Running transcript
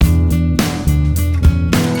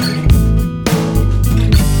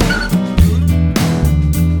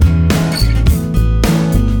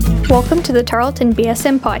Welcome to the Tarleton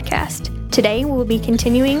BSM podcast. Today we'll be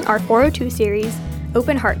continuing our 402 series,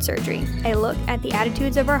 Open Heart Surgery, a look at the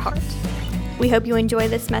attitudes of our heart. We hope you enjoy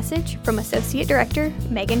this message from Associate Director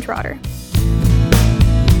Megan Trotter.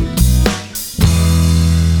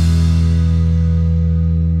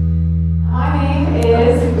 My name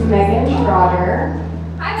is Megan Trotter.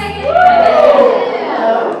 Hi, Megan.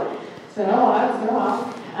 Hello. It's been a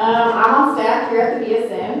while. I'm on staff here at the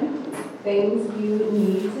BSM. Things you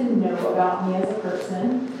need to know about me as a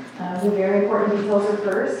person. The very important details are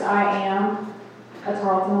first, I am a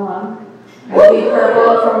Tarleton alum. I bleed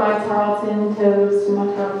purple from my Tarleton toes to my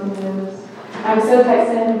Tarleton nose. I'm so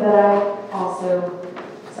Texan that I also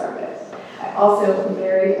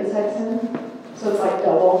married a Texan. So it's like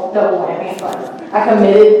double whammy. I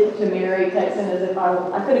committed to marry a Texan as if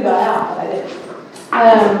I could have got out, but I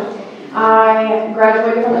didn't. I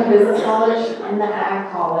graduated from the business college and the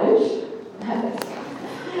ag college.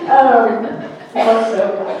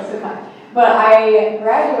 But I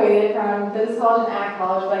graduated from business college and ag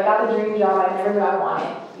college, but I got the dream job I never knew I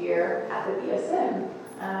wanted here at the BSM.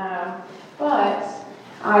 But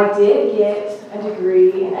I did get a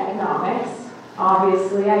degree in economics.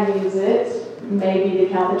 Obviously, I use it maybe to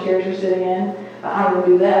count the chairs you're sitting in, but I don't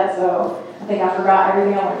do that, so I think I forgot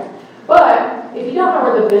everything I learned. But if you don't know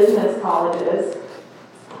where the business college is,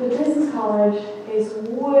 the business college is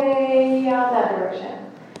way out that direction.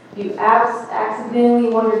 If you accidentally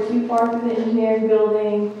wander too far through the engineering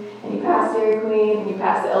building, and you pass Dairy Queen, and you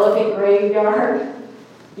pass the elephant graveyard,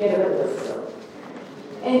 you get rid of this building.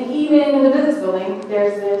 And even in the business building,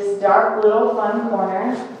 there's this dark little fun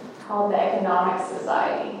corner called the Economics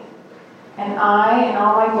Society. And I, in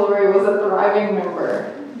all my glory, was a thriving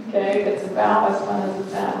member. Okay, it's about as fun as it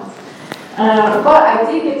sounds. But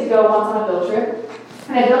I did get to go once on a field trip.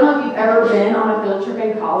 And I don't know if you've ever been on a field trip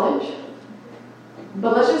in college,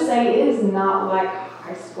 but let's just say it is not like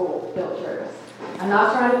high school field trips. I'm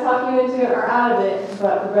not trying to talk you into it or out of it,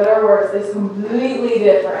 but for better or worse, it's completely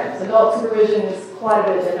different. Adult supervision is quite a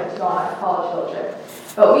bit different to go on a college field trip.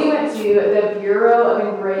 But we went to the Bureau of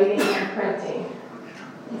Engraving and Printing.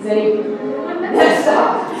 Does anybody know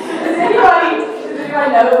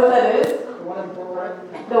what that is? The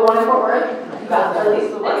one in Fort Worth? You got the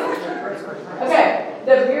least of it. Okay.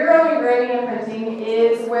 The Bureau of Engraving and Printing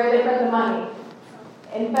is where they print the money.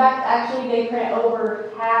 In fact, actually, they print over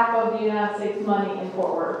half of the United States money in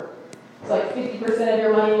Fort Worth. So like 50% of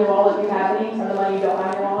your money in your wallet you have any, some of the money you don't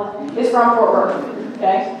have in your wallet, is from Fort Worth.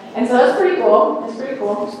 Okay? And so that's pretty cool. It's pretty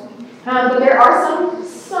cool. But there are some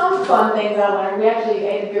fun things I learned. We actually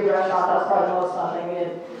ate a beer restaurant. That was probably the most fun thing we did.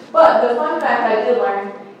 But the fun fact I did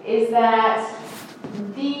learn is that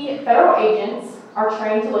the federal agents are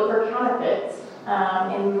trained to look for counterfeits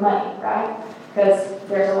in money, right? Because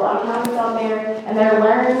there's a lot of counterfeits out there, and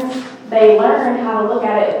they learn how to look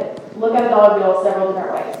at a dollar bill several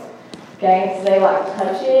different ways. Okay, so they like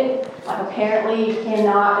touch it. Like apparently you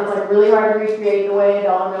cannot. It's like really hard to recreate the way a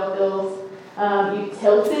dollar bill feels. You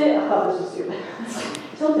tilt it. I thought this was stupid.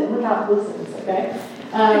 Tilt it. Look how it glistens. Okay.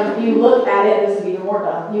 You look at it. This is even more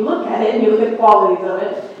dumb. You look at it and you look at the qualities of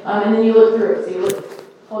it, and then you look through it. So you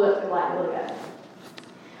hold it up to the light and look at it.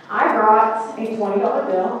 I brought a $20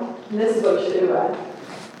 bill, and this is what you should do,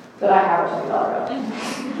 that I have a $20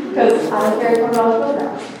 bill. Because I don't carry $20 bills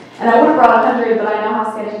around. And I would have brought 100, but I know how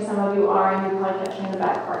sketchy some of you are, and you probably catch me in the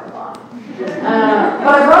back parking lot. But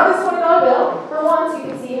I brought this $20 bill. For one, so you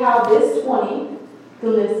can see how this 20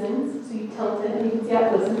 glistens. So you tilt it, and you can see how it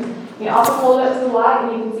glistens. You can also hold it up to the light,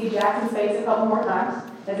 and you can see Jackson's face a couple more times,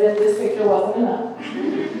 as if this picture wasn't enough.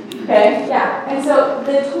 Okay, yeah. And so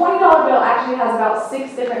the $20 bill actually has about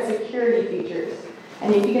 6 different security features.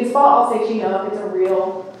 And if you can spot all 6, you know if it's a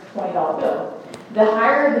real $20 bill. The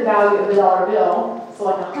higher the value of the dollar bill, so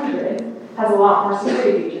like 100, has a lot more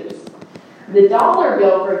security features. The dollar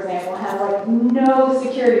bill, for example, has like no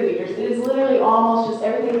security features. It is literally almost just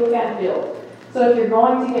everything you look at in the bill. So if you're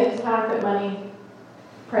going to get into counterfeit money,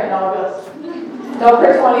 print dollar bills. Don't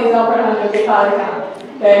print 20s, don't print 100s, get caught account.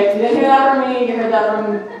 Okay, you didn't hear that from me, you heard that from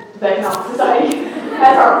the Economic Society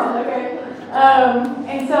at Tarleton, okay?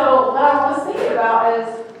 And so what I was thinking about as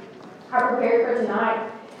I prepared for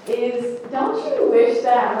tonight is, don't you wish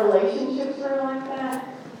that relationships were like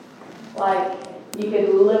that? Like, you could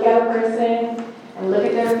look at a person and look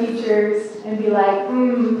at their features and be like,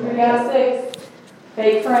 3 out of 6,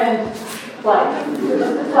 fake friend.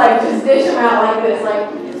 Like just dish them out like this.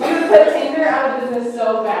 Like, you would put Tinder out of business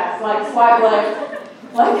so fast. Like, swipe left.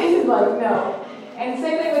 Like, no. And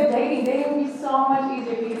same thing with dating. Dating would be so much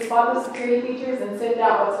easier if you could spot those security features and sift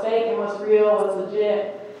out what's fake and what's real, what's legit,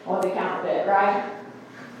 and what's a counterfeit, right?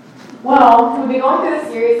 Well, we've been going through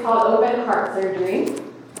a series called Open Heart Surgery.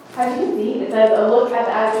 As you can see, it says a look at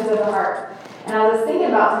the attitudes of the heart. And I was thinking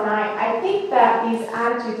about tonight, I think that these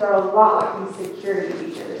attitudes are a lot like these security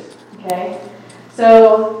features. Okay?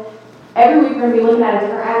 So every week we're going to be looking at a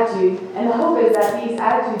different attitude, and the hope is that these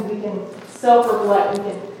attitudes we can self-reflect, we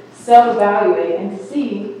can self-evaluate, and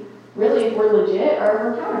see really if we're legit or if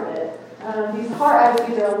we're counterfeit. These heart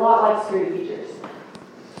attitudes are a lot like security features.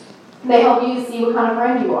 They help you see what kind of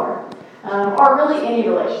friend you are. Or really any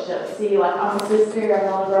relationship. See, like I'm a sister, I'm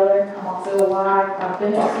not a brother, I'm also a wife, I'm a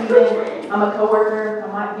business student, I'm a coworker,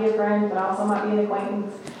 I might be a friend, but I also might be an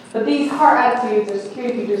acquaintance. But these heart attitudes or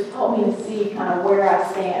security features help me to see kind of where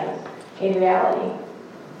I stand in reality.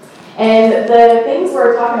 And the things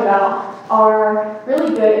we're talking about are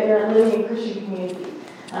really good if you're living in a Christian community.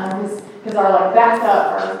 Because our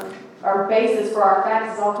backup, our basis for our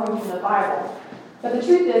facts is all coming from the Bible. But the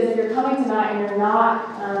truth is, if you're coming tonight and you're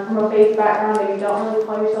not from a faith background, or you don't really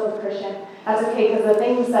call yourself a Christian, that's okay, because the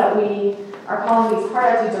things that we are calling these heart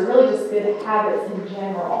attitudes are really just good habits in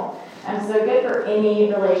general. And so they're good for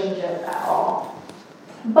any relationship at all.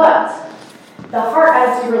 But the heart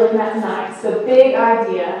attitude we're looking at tonight, the big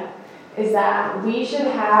idea is that we should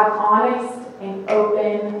have honest and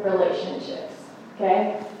open relationships.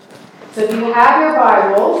 Okay? So if you have your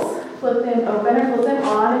Bibles, flip them open or flip them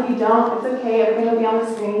on. If you don't, it's okay. Everything will be on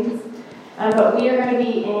the screens. But we are going to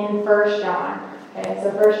be in 1 John. Okay, so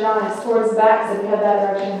 1 John is towards the back, so if you have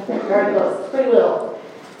that direction, very close. It's pretty little.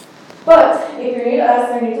 But if you're new to us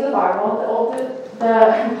or new to the Bible, the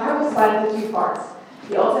Bible is divided into two parts: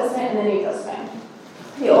 the Old Testament and the New Testament.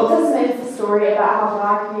 The Old Testament is the story about how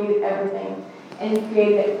God created everything and He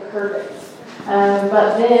created it perfect.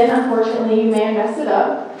 But then, unfortunately, man messed it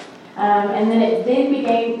up, and then it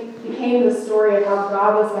became the story of how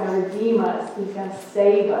God was going to redeem us. He's going to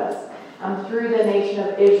save us through the nation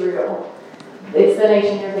of Israel. It's the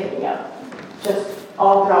nation you're thinking of, just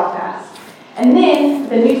all throughout the past. And then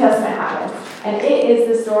the New Testament happens, and it is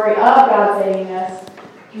the story of God saving us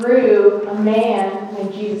through a man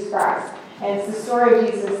named Jesus Christ. And it's the story of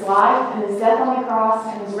Jesus' life and His death on the cross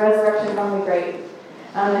and His resurrection from the grave.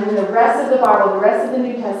 And then the rest of the Bible, the rest of the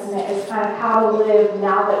New Testament is kind of how to live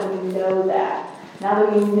now that we know that. Now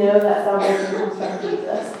that we know that salvation comes from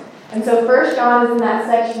Jesus. And so 1 John is in that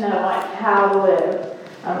section of how to live.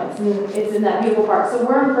 It's in that beautiful part. So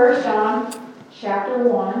we're in 1 John chapter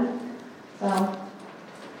 1.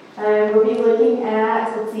 And we'll be looking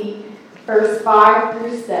at, verse 5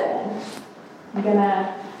 through 7. I'm going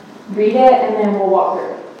to read it and then we'll walk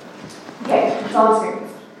through it. Okay, it's on the screen.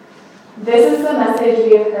 This is the message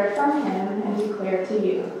we have heard from Him and declare to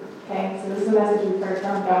you. Okay, so this is a message we've heard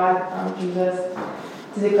from God, from Jesus,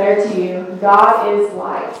 to declare to you, God is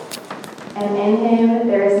light, and in Him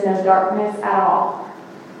there is no darkness at all.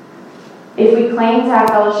 If we claim to have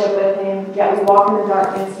fellowship with Him, yet we walk in the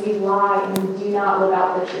darkness, we lie and we do not live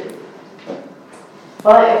out the truth.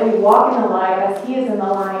 But if we walk in the light as He is in the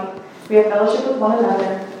light, we have fellowship with one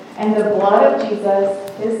another, and the blood of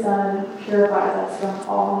Jesus, His Son, purifies us from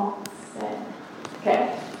all sin.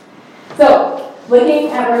 Okay, so looking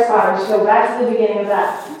at verse 5, just go back to the beginning of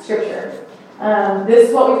that scripture. This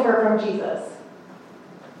is what we've heard from Jesus.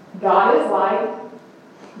 God is light,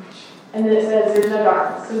 and then it says there's no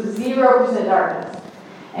darkness, so 0% darkness.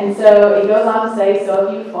 And so it goes on to say, so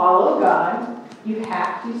if you follow God, you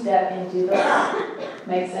have to step into the light.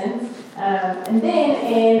 Makes sense? And then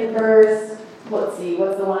in verse, what's the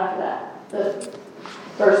one after that?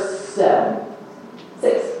 Verse 6.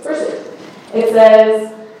 It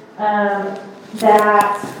says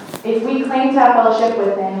that if we claim to have fellowship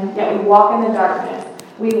with Him, yet we walk in the darkness,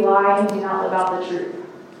 we lie and do not live out the truth.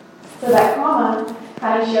 So that comma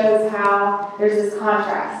kind of shows how there's this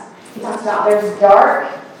contrast. He talks about there's dark,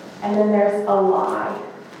 and then there's a lie.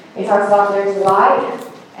 He talks about there's light,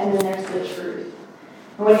 and then there's the truth.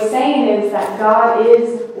 And what he's saying is that God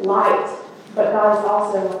is light, but God is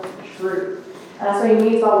also truth. And that's what he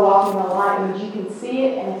means by walking in the light. It means you can see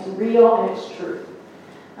it, and it's real, and it's true.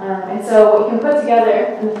 And so what you can put together,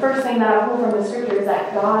 and the first thing that I pull from the scripture is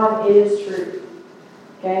that God is truth.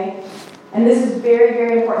 Okay? And this is very,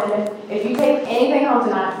 very important. If you take anything home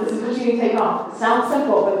tonight, this is what you need to take home. It sounds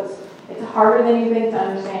simple, but it's harder than you think to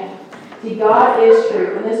understand. See, God is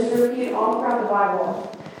truth, and this is repeated all throughout the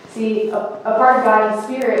Bible. See, a part of God's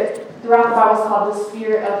Spirit throughout the Bible is called the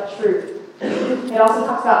Spirit of truth. It also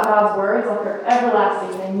talks about God's words like they're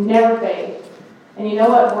everlasting. They never fade. And you know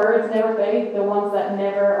what words never fade? The ones that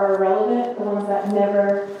never are irrelevant, the ones that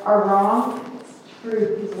never are wrong. It's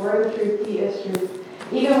truth. His word of truth. He is truth.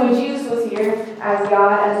 Even when Jesus was here as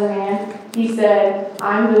God, as a man, He said,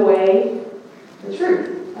 I'm the way, the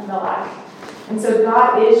truth, and the life. And so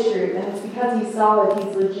God is truth, and it's because He's solid,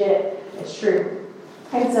 He's legit, it's true.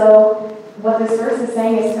 And so what this verse is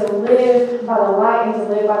saying is to live by the light and to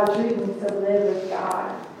live by the truth means to live with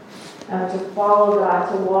God, to follow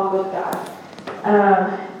God, to walk with God.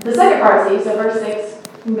 The second part, see, so verse 6,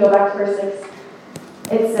 you can go back to verse 6.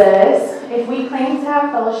 It says, if we claim to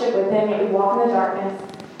have fellowship with Him, yet we walk in the darkness,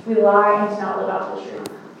 we lie and do not live out the truth.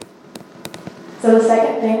 So the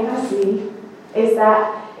second thing I see is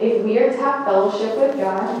that if we are to have fellowship with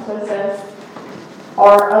God, that's what it says,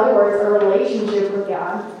 or in other words, a relationship with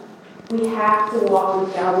God, we have to walk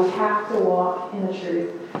with God. We have to walk in the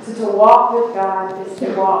truth. So to walk with God is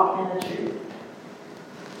to walk in the truth.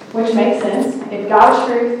 Which makes sense. If God is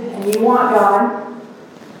truth and you want God,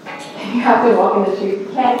 you have to walk in the truth.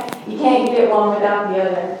 You can't get one without the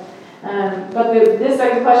other. But this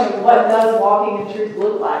begs the question, what does walking in truth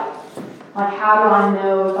look like? Like, how do I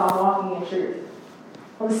know if I'm walking in truth?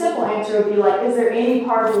 Well, the simple answer would be like, is there any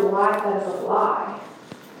part of your life that is a lie?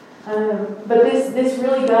 But this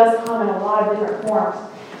really does come in a lot of different forms.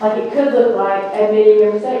 Like, it could look like admitting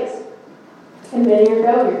your mistakes, admitting your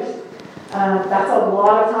failures. That's a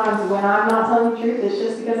lot of times when I'm not telling the truth, it's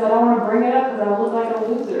just because I don't want to bring it up because I look like a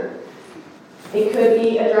loser. It could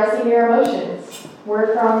be addressing your emotions.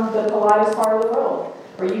 We're from the politest part of the world,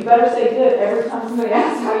 where you better say good every time somebody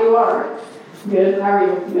asks how you are. Good, how are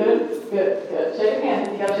you? Good, good, good. Shake your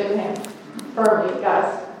hand. You gotta shake your hand. Firmly,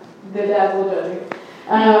 guys. The dads will judge you.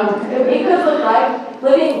 It could look like,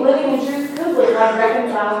 living in truth could look like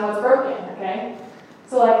reconciling what's broken, okay?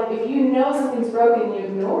 So like, if you know something's broken, you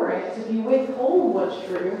ignore it. If you withhold what's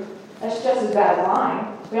true, that's just as bad as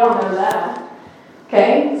lying. We all know that.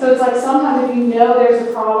 Okay? So it's like sometimes if you know there's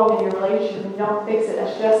a problem in your relationship and you don't fix it,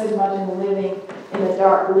 that's just as much as living in the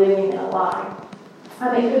dark, living in a lie.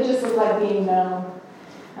 And it could just look like being known.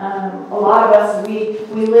 A lot of us, we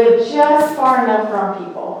live just far enough from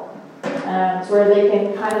people to where they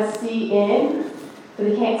can kind of see in, but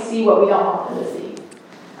they can't see what we don't want them to see.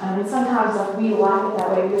 And sometimes like, we like it that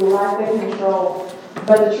way. We like the control.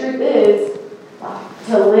 But the truth is,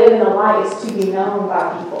 to live in the light is to be known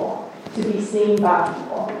by people, to be seen by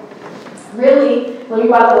people. Really, living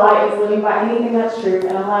by the light is living by anything that's true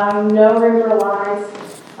and allowing no room for lies,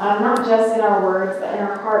 not just in our words, but in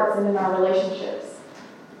our hearts and in our relationships.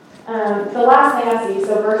 The last thing I see,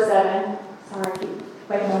 so verse 7, sorry, I keep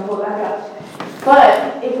waiting to pull it back up.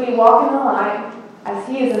 But if we walk in the light, as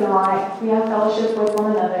He is in the light, we have fellowship with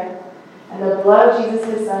one another, and the blood of Jesus,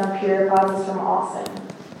 His Son, purifies us from all sin.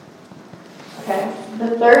 Okay?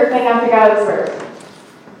 The third thing I pick out of this verse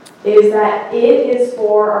is that it is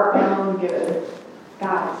for our own good.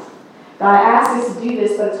 Guys, God asks us to do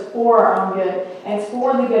this, but it's for our own good, and it's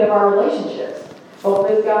for the good of our relationships, both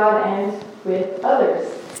with God and with others.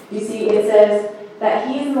 You see, it says that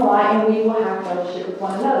He's in the light, and we will have fellowship with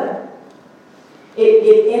one another.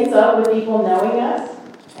 It ends up with people knowing us.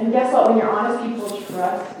 And guess what? When you're honest, people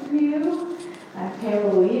trust you. I can't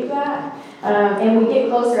believe that. And we get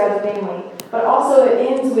closer as a family. But also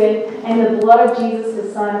it ends with, and the blood of Jesus,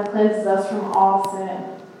 His Son, cleanses us from all sin.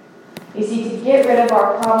 You see, to get rid of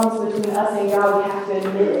our problems between us and God, we have to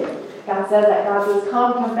admit it. God says that. God says,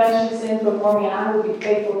 come confess your sins before me, and I will be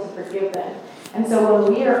faithful to forgive them. And so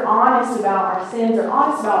when we are honest about our sins, or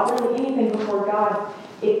honest about really anything before God,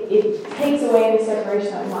 it takes away any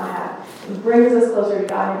separation that we might have. It brings us closer to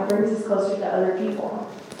God, and it brings us closer to other people.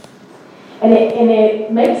 And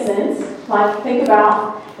it makes sense. Like, think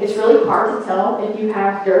about, it's really hard to tell if you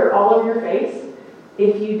have dirt all over your face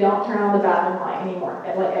if you don't turn on the bathroom light anymore,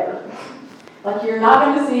 like ever. Like, you're not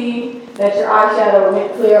going to see that your eyeshadow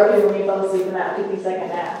went clear up here when you fell asleep in that 50-second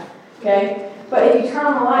nap. Okay? But if you turn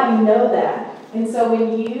on the light, you know that. And so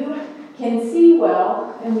when you can see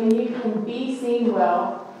well, and when you can be seen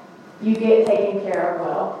well, you get taken care of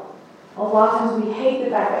well. A lot of times we hate the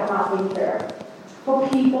fact that we're not being care of.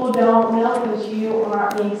 But people don't know because you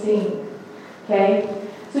aren't being seen. Okay?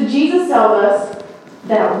 So Jesus tells us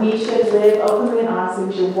that we should live openly and honestly.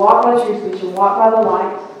 We should walk by the truth. We should walk by the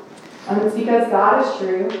light. And it's because God is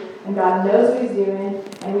true, and God knows what He's doing,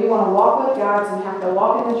 and we want to walk with God, so we have to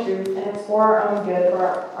walk in the truth, and it's for our own good, for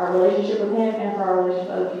our relationship with Him, and for our relationship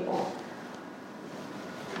with other people.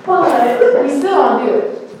 But we still don't do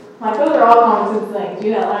it. Like, those are all common sense things.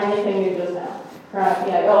 You didn't learn anything new just now. Right?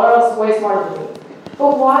 Yeah, y'all are else way smarter than me.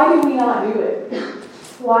 But why do we not do it?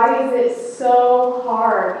 Why is it so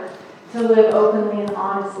hard to live openly and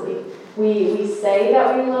honestly? We say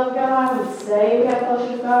that we love God. We say we have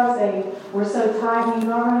fellowship with God. We say we're so tight in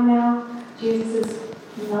God right now. Jesus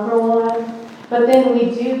is number one. But then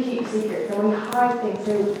we do keep secrets and we hide things.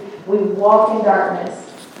 And we walk in darkness.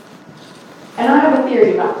 And I have a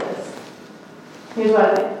theory about this. Here's what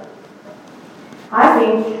I think. I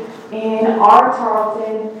think in our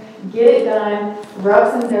Tarleton, get it done,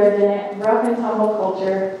 roughs and dirt in it, rough and tumble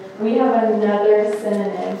culture, we have another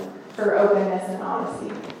synonym for openness and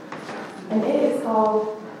honesty. And it is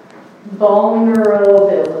called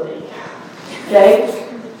vulnerability. Okay?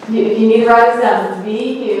 If you need to write this down, it's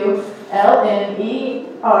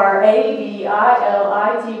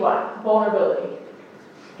vulnerability. Vulnerability.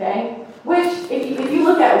 Okay? Which, if you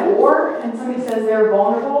look at war and somebody says they're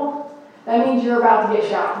vulnerable, that means you're about to get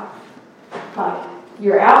shot. Like,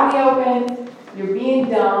 you're out in the open, you're being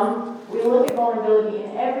dumb. We look at vulnerability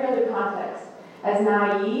in every other context as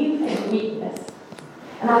naive and weakness.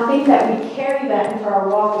 And I think that we carry that into our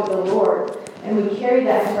walk with the Lord, and we carry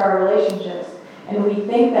that into our relationships, and we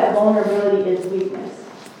think that vulnerability is weakness,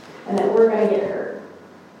 and that we're going to get hurt.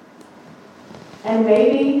 And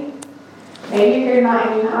maybe you're here tonight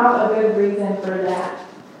and you have a good reason for that,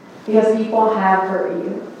 because people have hurt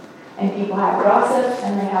you. And people have gossiped,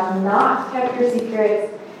 and they have not kept your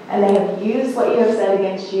secrets, and they have used what you have said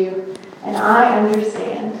against you. And I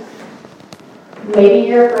understand. Maybe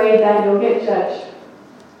you're afraid that you'll get judged,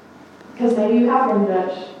 because maybe you have been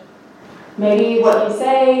judged. Maybe what you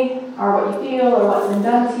say, or what you feel, or what's been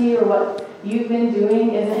done to you, or what you've been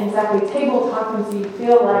doing isn't exactly table talking, so you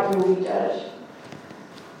feel like you'll be judged.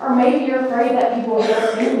 Or maybe you're afraid that people will get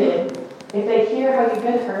offended if they hear how you've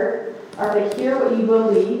been hurt, or if they hear what you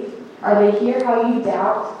believe, or they hear how you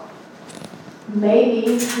doubt.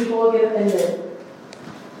 Maybe people will get offended.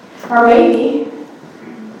 Or maybe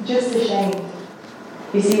just ashamed.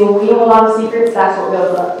 You see, when we hold on to secrets, that's what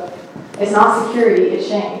goes up. It's not security, it's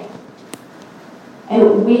shame.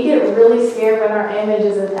 And we get really scared when our image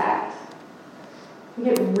is attacked. We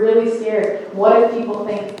get really scared. What if people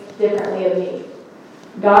think differently of me?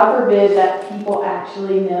 God forbid that people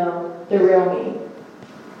actually know the real me.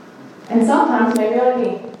 And sometimes, maybe you're like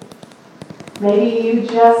me. Maybe you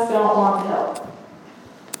just don't want to help.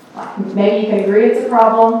 Maybe you can agree it's a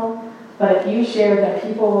problem, but if you share, then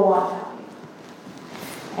people will want to help you.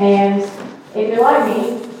 And if you're like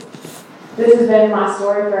me, this has been my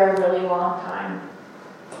story for a really long time.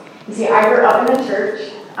 You see, I grew up in the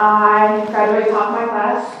church. I graduated top of my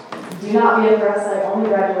class. Do not be impressed that I only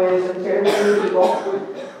graduated with very few people.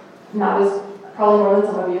 Not as, probably more than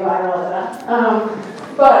some of you, I realize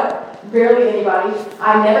that. But barely anybody.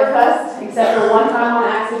 I never cussed, except for one time on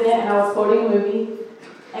accident, and I was quoting a movie.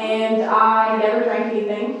 And I never drank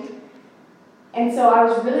anything. And so I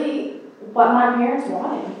was really what my parents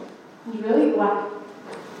wanted. I was really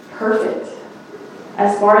perfect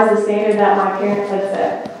as far as the standard that my parents had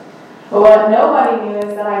set. But what nobody knew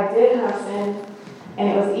is that I did have sin, and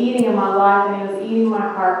it was eating in my life, and it was eating my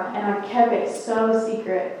heart, and I kept it so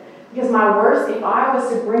secret. Because my worst, if I was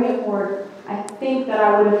to bring it forward, I think that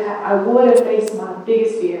I would have faced my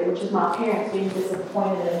biggest fear, which is my parents being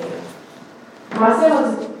disappointed in me. My sin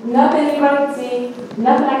was nothing anybody could see,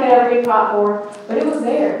 nothing I could ever get caught for, but it was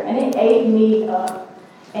there, and it ate me up.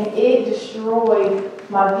 And it destroyed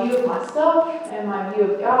my view of myself, and my view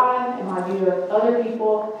of God, and my view of other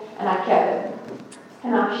people, and I kept it.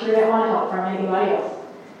 And I sure didn't want to help from anybody else.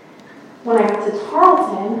 When I got to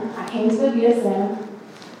Tarleton, I came to the BSM,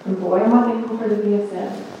 and boy, am I thankful for the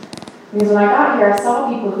BSM. Because when I got here, I saw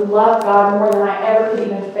people who loved God more than I ever could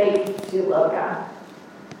even fake to love God.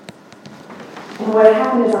 And what had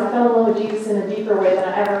happened is I fell in love with Jesus in a deeper way than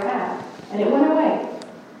I ever had. And it went away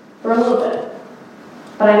for a little bit.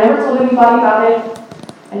 But I never told anybody about it.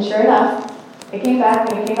 And sure enough, it came back,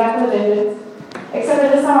 and it came back with a vengeance. Except for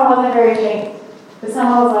this time I wasn't very ashamed. This time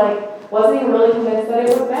I was wasn't even really convinced that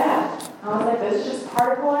it was bad. I was like, this is just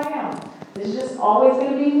part of who I am. This is just always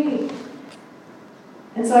going to be me.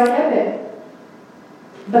 And so I kept it.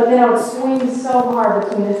 But then I would swing so hard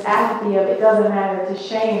between this apathy of it doesn't matter to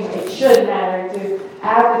shame, it should matter, to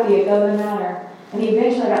apathy, it doesn't matter. And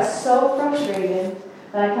eventually I got so frustrated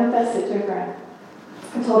that I confessed it to a friend.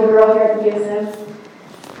 I told a girl here at the BSM,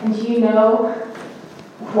 and do you know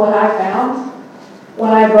what I found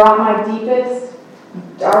when I brought my deepest,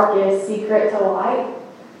 darkest secret to light?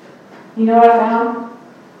 You know what I found?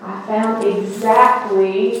 I found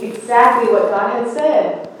exactly what God had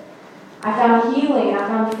said. I found healing. I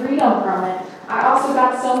found freedom from it. I also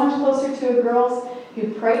got so much closer to girls who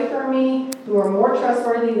prayed for me, who were more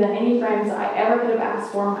trustworthy than any friends I ever could have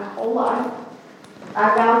asked for my whole life.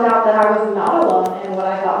 I found out that I was not alone in what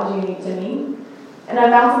I thought was unique to me. And I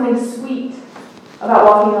found something sweet about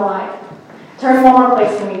walking the light. Turn one more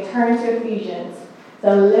place for me. Turn to Ephesians. It's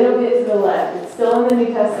a little bit to the left. It's still in the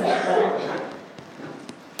New Testament, but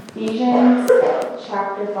Ephesians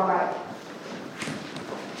chapter 5.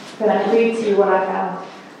 but I read to you what I found.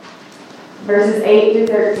 Verses 8 through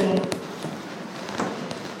 13.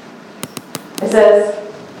 It says,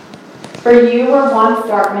 "For you were once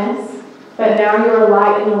darkness, but now you are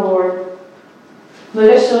light in the Lord.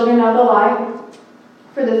 Live as children of the light,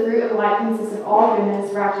 for the fruit of light consists of all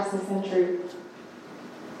goodness, righteousness, and truth.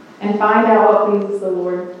 And find out what pleases the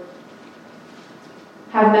Lord.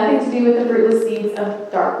 Have nothing to do with the fruitless deeds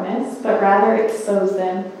of darkness, but rather expose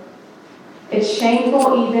them. It's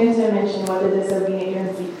shameful even to mention what the disobedient do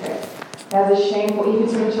in secret. That is shameful even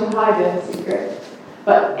to mention what I do in secret.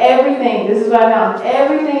 But everything, this is what I found,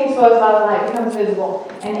 everything exposed by the light becomes visible,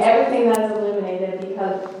 and everything that is eliminated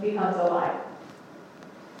becomes a lie."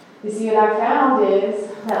 You see, what I found is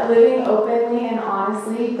that living openly and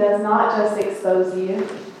honestly does not just expose you,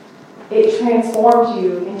 it transforms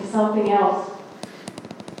you into something else.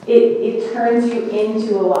 It turns you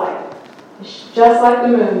into a light. It's just like the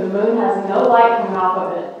moon. The moon has no light coming off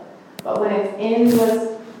of it. But when it's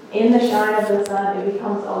in the shine of the sun, it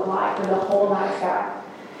becomes a light for the whole night sky.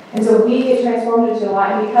 And so we get transformed into a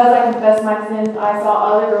light. And because I confessed my sins, I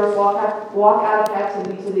saw other girls walk out of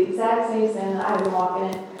captivity to the exact same sin that I had been walking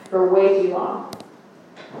in for way too long.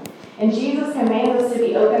 And Jesus commands us to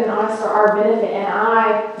be open and honest for our benefit, and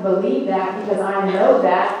I believe that because I know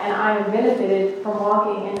that, and I am benefited from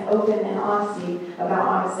walking in open and honesty about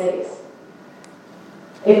my mistakes.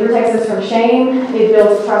 It protects us from shame. It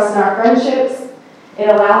builds trust in our friendships. It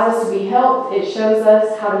allows us to be helped. It shows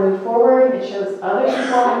us how to move forward. It shows other people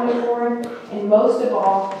how to move forward. And most of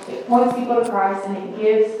all, it points people to Christ, and it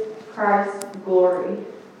gives Christ glory,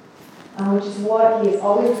 which is what He has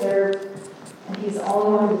always deserved. And He's the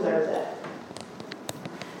only one who deserves it.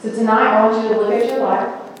 So tonight, I want you to look at your life.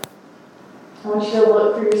 I want you to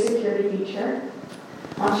look for your security feature.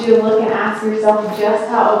 I want you to look and ask yourself just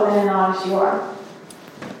how open and honest you are.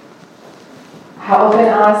 How open and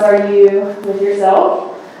honest are you with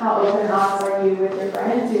yourself? How open and honest are you with your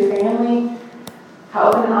friends, your family? How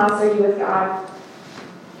open and honest are you with God?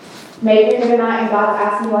 Maybe you're here tonight and God's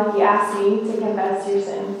asking you like He asked me to confess your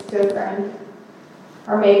sins to a friend.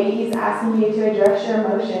 Or maybe He's asking you to address your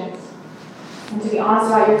emotions and to be honest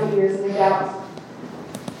about your fears and your doubts.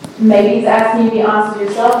 Maybe He's asking you to be honest with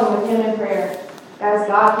yourself and with Him in prayer. Guys,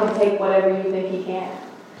 God can take whatever you think He can.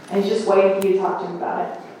 And He's just waiting for you to talk to Him about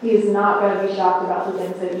it. He is not going to be shocked about the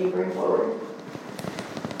things that you bring forward.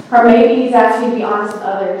 Or maybe He's asking you to be honest with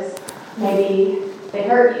others. Maybe they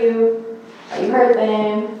hurt you, or you hurt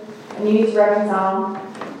them, and you need to reconcile.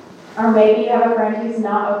 Or maybe you have a friend who's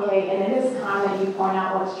not okay, and it is time that you point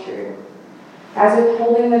out what's true. As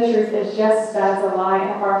withholding the truth is just as bad as a lie, and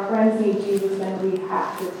if our friends need Jesus, then we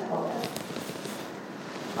have to tell them.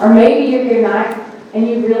 Or maybe you're here tonight, and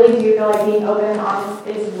you really do feel like being open and honest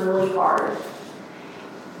is really hard.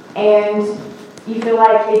 And you feel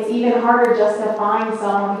like it's even harder just to find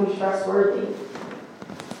someone who's trustworthy.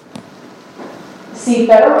 See,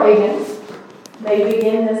 federal agents, they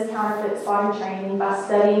begin this counterfeit spotting training by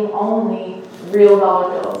studying only real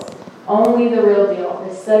dollar bills. Only the real deal.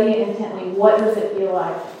 They study it intently. What does it feel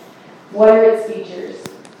like? What are its features?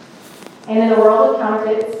 And in the world of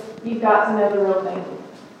counterfeits, you've got to know the real thing.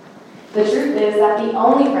 The truth is that the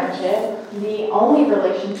only friendship, the only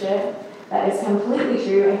relationship that is completely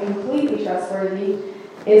true and completely trustworthy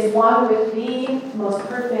is one with the most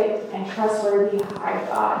perfect and trustworthy high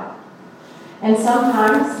God. And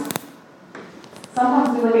sometimes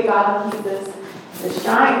we look at God and He's this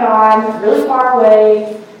giant God, really far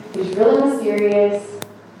away, who's really mysterious,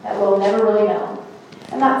 that we'll never really know.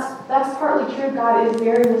 And that's partly true. God is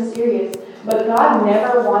very mysterious, but God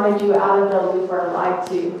never wanted you out of the loop or lied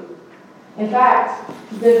to. In fact,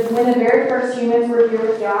 when the very first humans were here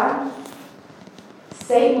with God,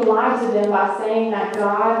 Satan lied to them by saying that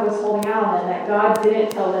God was holding out on them, that God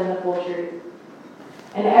didn't tell them the full truth.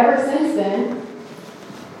 And ever since then,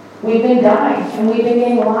 we've been dying, and we've been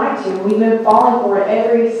getting lied to, and we've been falling for it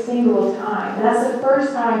every single time. And that's the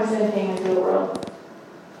first time sin came into the world.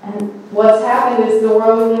 And what's happened is the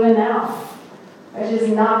world we live in now, which is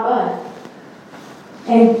not fun.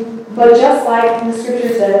 But just like the scripture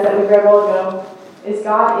says that we read a while ago, is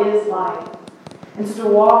God is light. And so to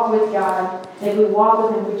walk with God, and if we walk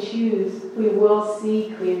with Him, we will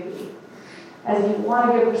see clearly. As if you want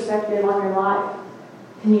a good perspective on your life,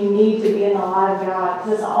 and you need to be in the light of God,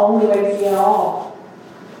 because it's the only way to see it all.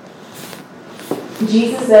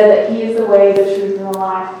 Jesus said that He is the way, the truth, and the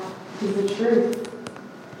life. He's the truth.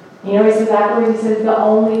 You know, He says afterwards, He says the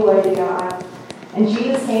only way to God. And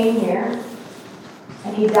Jesus came here,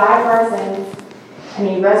 and He died for our sins, and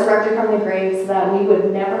He resurrected from the grave so that we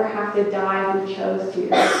would never have to die if we chose to.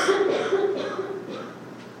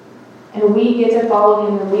 And we get to follow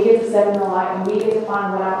him, and we get to step in the light, and we get to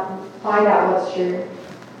find out what's true.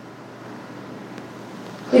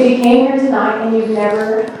 If you came here tonight and you've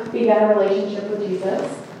never begun a relationship with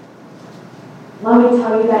Jesus, let me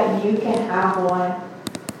tell you that you can have one.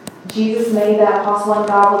 Jesus made that possible, and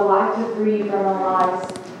God would like to free you from the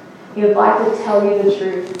lies. He would like to tell you the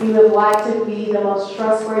truth. He would like to be the most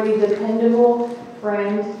trustworthy, dependable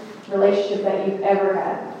friend relationship that you've ever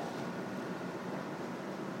had.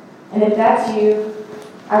 And if that's you,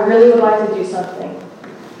 I really would like to do something.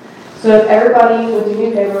 So if everybody would do me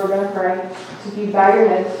a favor, we're going to pray. So if you bow your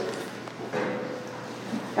heads.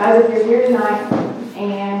 Guys, if you're here tonight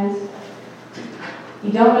and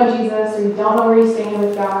you don't know Jesus or you don't know where you stand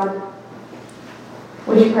with God,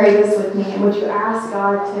 would you pray this with me? And would you ask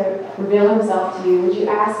God to reveal himself to you? Would you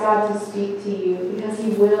ask God to speak to you? Because he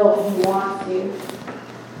will and he wants to.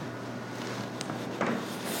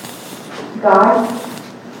 God,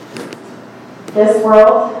 this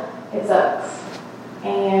world, it sucks.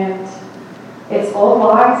 And it's full of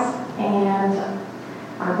lies. And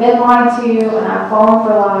I've been lied to, and I've fallen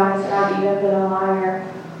for lies, and I've even been a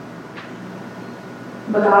liar.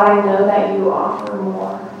 But God, I know that you offer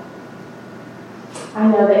more. I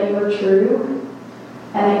know that you are true,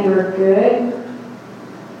 and that you are good,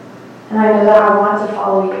 and I know that I want to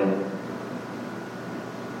follow you.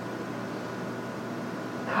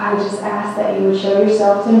 God, I just ask that you would show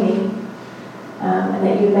yourself to me, and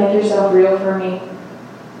that you would make yourself real for me.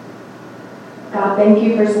 God, thank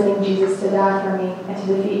you for sending Jesus to die for me and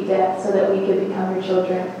to defeat death so that we could become your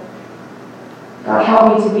children. God,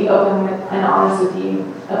 help me to be open and honest with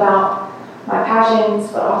you about my passions,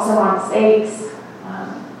 but also my mistakes.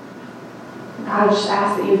 God, I just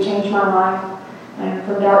ask that you would change my life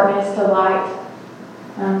from darkness to light,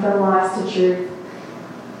 from lies to truth.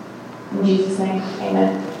 In Jesus' name,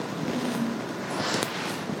 amen.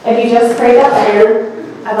 If you just prayed that prayer,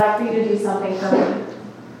 I'd like for you to do something for me.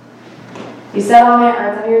 You sit on it, or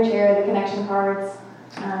it's under your chair, the connection cards.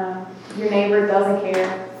 Your neighbor doesn't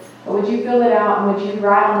care. But would you fill it out, and would you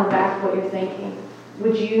write on the back what you're thinking?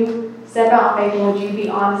 Would you step out in faith, and would you be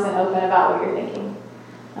honest and open about what you're thinking?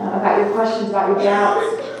 About your questions, about your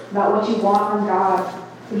doubts, about what you want from God.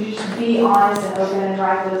 Would you just be honest and open and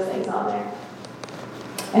write those things on there?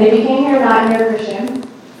 And if you came here tonight and you're a Christian,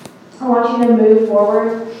 I want you to move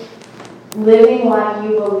forward living like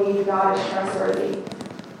you believe God is trustworthy.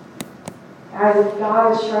 Guys, if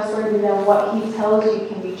God is trustworthy, then what he tells you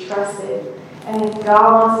can be trusted. And if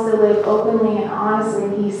God wants us to live openly and honestly,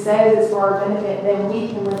 and he says it's for our benefit, then we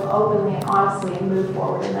can live openly and honestly and move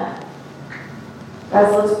forward in that.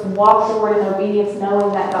 Guys, let's walk forward in obedience,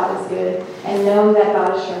 knowing that God is good and knowing that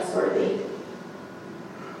God is trustworthy.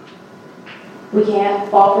 We can't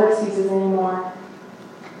fall for excuses anymore.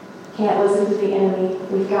 Can't listen to the enemy.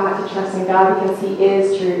 We've got to trust in God because he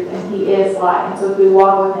is truth and he is light. And so if we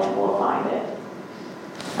walk with him, we'll find it.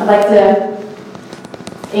 I'd like to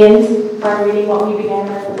end by reading what we began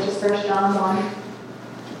with, which is 1 John 1.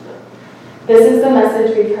 This is the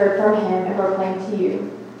message we've heard from him and proclaimed to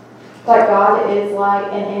you, that God is light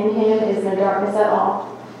and in him is no darkness at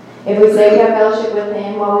all. If we say we have fellowship with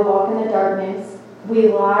him while we walk in the darkness, we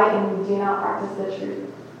lie and we do not practice the truth.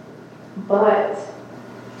 But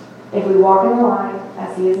if we walk in the light,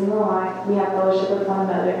 as he is in the light, we have fellowship with one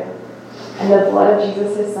another. And the blood of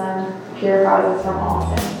Jesus, his Son, purifies us from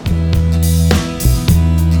all sin.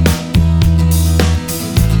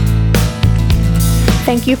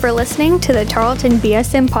 Thank you for listening to the Tarleton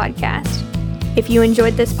BSM podcast. If you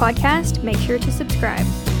enjoyed this podcast, make sure to subscribe.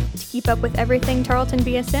 To keep up with everything Tarleton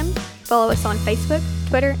BSM, follow us on Facebook,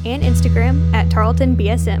 Twitter, and Instagram at Tarleton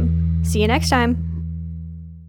BSM. See you next time.